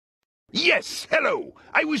Yes, hello.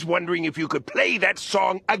 I was wondering if you could play that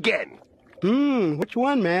song again. Which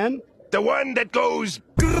one, man? The one that goes...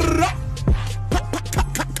 And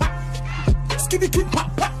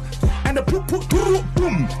the boom boom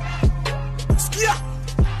boom. Skia.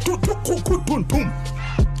 Boom boom.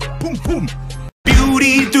 Boom boom.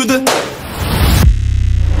 Beauty through the.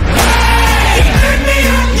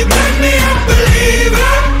 You make me a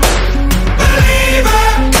believer.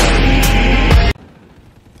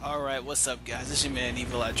 Alright, what's up guys? This is your man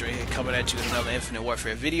Evil Andre here, coming at you with another Infinite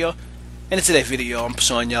Warfare video. And in today's video I'm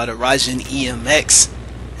showing y'all the Raijin EMX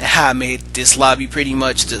and how I made this lobby pretty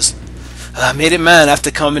much just made it mine after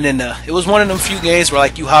coming in there. It was one of them few games where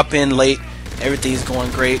like you hop in late, everything's going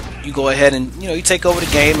great, you go ahead and you take over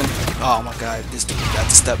the game and oh my god, this dude got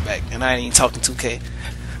to step back and I ain't even talking 2K.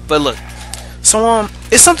 But look, so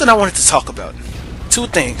it's something I wanted to talk about. Two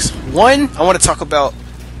things. One, I want to talk about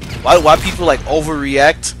why people like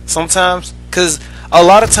overreact sometimes, because a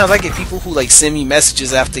lot of times I get people who like send me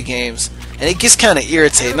messages after games and it gets kind of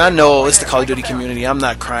irritating. I know it's the Call of Duty community, I'm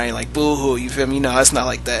not crying like boo-hoo, you feel me? No, it's not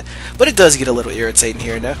like that, but it does get a little irritating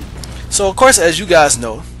here and there. So of course, as you guys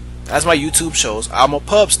know, as my YouTube shows, I'm a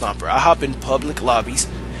pub stomper. I hop in public lobbies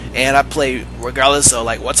and I play regardless of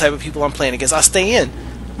like what type of people I'm playing against. I stay in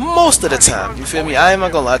most of the time, you feel me? I am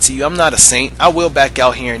not gonna lie to you, I'm not a saint. I will back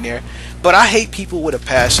out here and there, but I hate people with a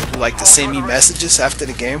passion who like to send me messages after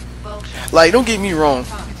the game. Like, don't get me wrong,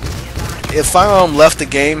 if I left the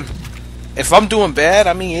game, if I'm doing bad,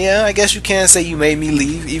 I mean, yeah, I guess you can say you made me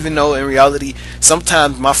leave, even though in reality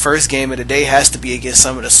sometimes my first game of the day has to be against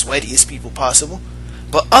some of the sweatiest people possible.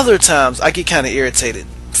 But other times I get kind of irritated.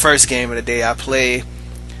 First game of the day I play,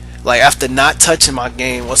 like after not touching my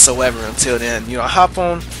game whatsoever until then, I hop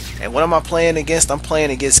on, and what am I playing against? I'm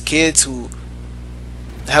playing against kids who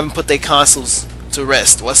haven't put their consoles to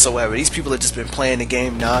rest whatsoever. These people have just been playing the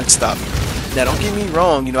game non-stop. Now don't get me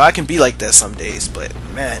wrong, I can be like that some days, but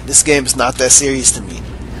man, this game is not that serious to me.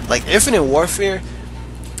 Like Infinite Warfare,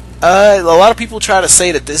 a lot of people try to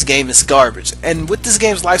say that this game is garbage, and with this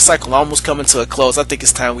game's life cycle almost coming to a close, I think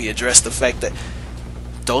it's time we address the fact that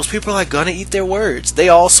those people are gonna eat their words. They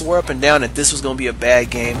all swore up and down that this was gonna be a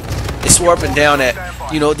bad game. They swore up and down that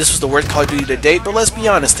this was the worst Call of Duty to date. But let's be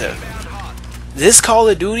honest here, this Call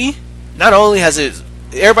of Duty, not only has it,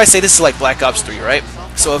 everybody say this is like Black Ops 3, right?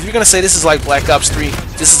 So if you're gonna say this is like Black Ops 3,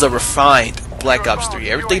 this is a refined Black Ops 3.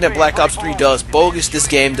 Everything that Black Ops 3 does bogus, this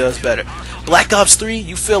game does better. Black Ops 3,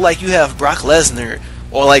 you feel like you have Brock Lesnar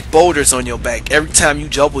or like boulders on your back every time you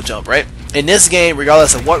double jump, right? In this game,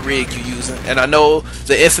 regardless of what rig you're using, and I know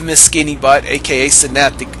the infamous skinny bot, aka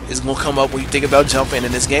Synaptic, is gonna come up when you think about jumping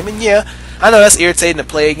in this game, and yeah, I know that's irritating to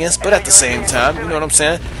play against, but at the same time, you know what I'm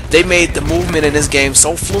saying? They made the movement in this game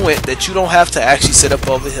so fluent that you don't have to actually sit up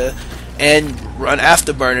over here and run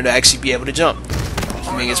afterburner to actually be able to jump.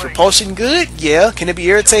 I mean, is propulsion good? Yeah. Can it be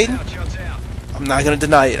irritating? I'm not gonna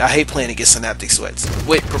deny it. I hate playing against Synaptic sweats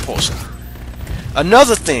with propulsion.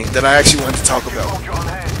 Another thing that I actually wanted to talk about.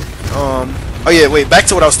 Oh yeah, wait, back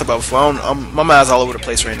to what I was talking about before. My mind's all over the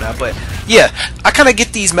place right now, but yeah, I kind of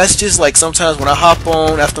get these messages like sometimes when I hop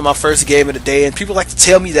on after my first game of the day, and people like to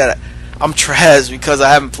tell me that I'm trash because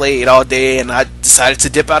I haven't played all day and I decided to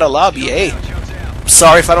dip out of lobby. Hey, I'm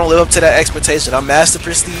sorry if I don't live up to that expectation. I'm Master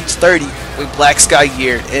Prestige 30 with Black Sky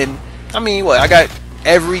gear, and I mean, what, I got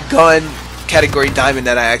every gun category diamond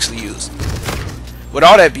that I actually use. With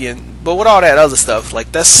all that other stuff,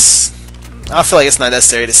 like I feel like it's not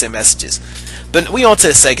necessary to send messages. But we on to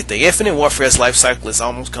the second thing. Infinite Warfare's life cycle is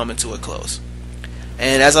almost coming to a close.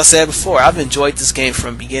 And as I said before, I've enjoyed this game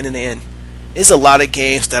from beginning to end. There's a lot of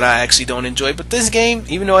games that I actually don't enjoy, but this game,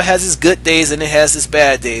 even though it has its good days and it has its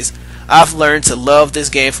bad days, I've learned to love this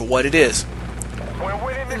game for what it is.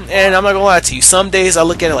 And I'm not gonna lie to you, some days I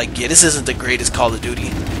look at it like, yeah, this isn't the greatest Call of Duty.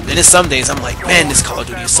 Then there's some days I'm like, man, this Call of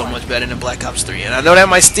Duty is so much better than Black Ops 3. And I know that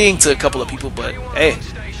might sting to a couple of people, but hey,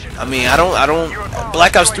 I mean,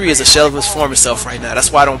 Black Ops 3 is a shell of its former self right now.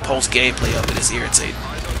 That's why I don't post gameplay of it. It's irritating.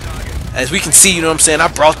 As we can see, what I'm saying, I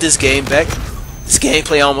brought this game back. This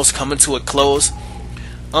gameplay almost coming to a close.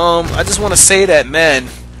 I just want to say that, man,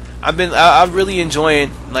 I'm really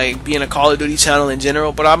enjoying like being a Call of Duty channel in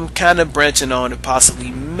general, but I'm kind of branching on and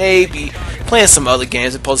possibly maybe playing some other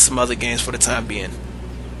games and posting some other games for the time being.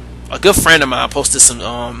 A good friend of mine posted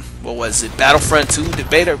some what was it, Battlefront 2 the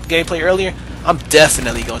beta gameplay earlier. I'm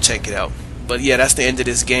definitely gonna check it out. But yeah, that's the end of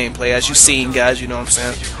this gameplay. As you've seen, guys, you know what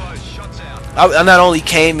I'm saying, I not only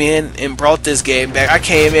came in and brought this game back, I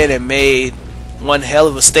came in and made one hell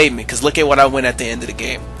of a statement, because look at what I win at the end of the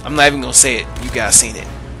game. I'm not even gonna say it, you guys seen it.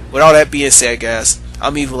 With all that being said, guys,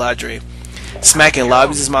 I'm Evil Andre, Smacking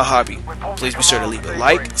lobbies is my hobby. Please be sure to leave a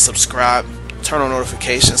like, subscribe, turn on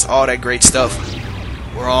notifications, all that great stuff.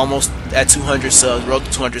 We're almost at 200 subs, road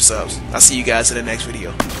to 200 subs. I'll see you guys in the next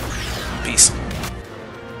video. Peace.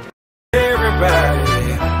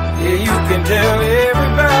 Everybody, yeah, you can tell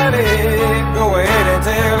everybody. Go ahead and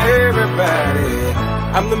tell everybody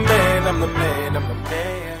I'm the man.